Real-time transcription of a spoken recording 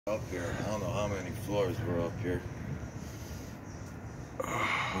Up here, I don't know how many floors were up here.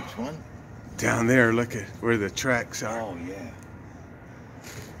 Which one? Down there, look at where the tracks are. Oh, yeah.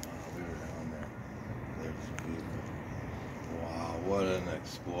 We were down there. There's people. Wow, what an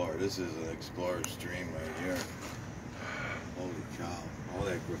explorer. This is an explorer stream right here. Holy cow. All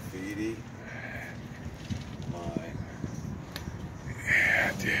that graffiti. My.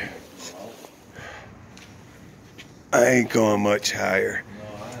 Yeah, dude. I ain't going much higher. No, I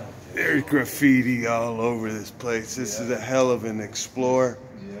don't think There's graffiti all over this place. This is a hell of an explorer.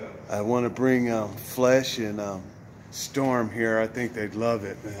 Yeah. I want to bring Flesh and Storm here. I think they'd love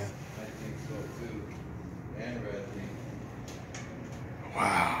it, man. I think so too. And Redley.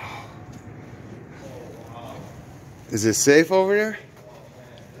 Wow. Oh, wow. Is it safe over there?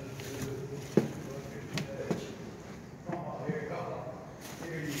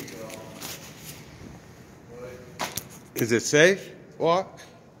 Is it safe? Walk?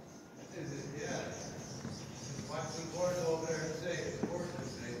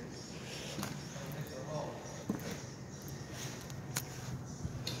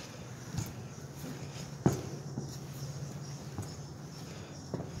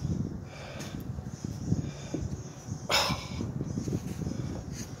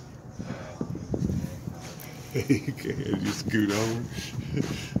 Can you scoot over?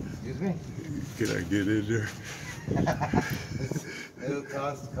 Excuse me? Can I get in there? It'll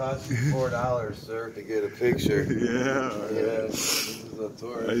cost you $4, sir, to get a picture. Yeah. This is a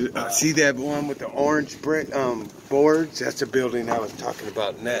tourist. I see that one with the orange brick boards. That's the building I was talking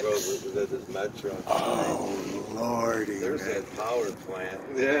about next. This metro. Oh, lordy. There's man. that power plant.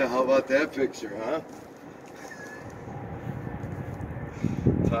 Yeah, how about that picture, huh?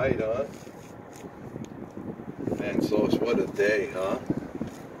 Tight, huh? Man, so what a day, huh?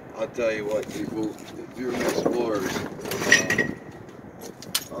 I'll tell you what, people, if you're explorers,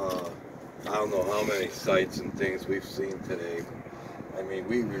 I don't know how many sights and things we've seen today. I mean,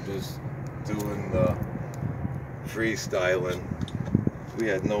 we were just doing the freestyling. We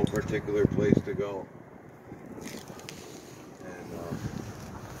had no particular place to go. And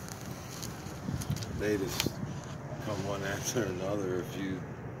they just come one after another if you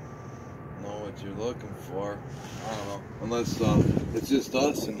know what you're looking for. I don't know. Unless it's just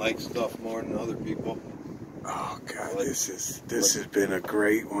us and like stuff more than other people. Oh God, this has been a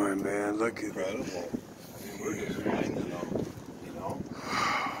great one, man. Look at Incredible. I mean, we're just finding them, you know.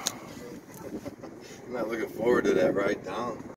 I'm not looking forward to that right down.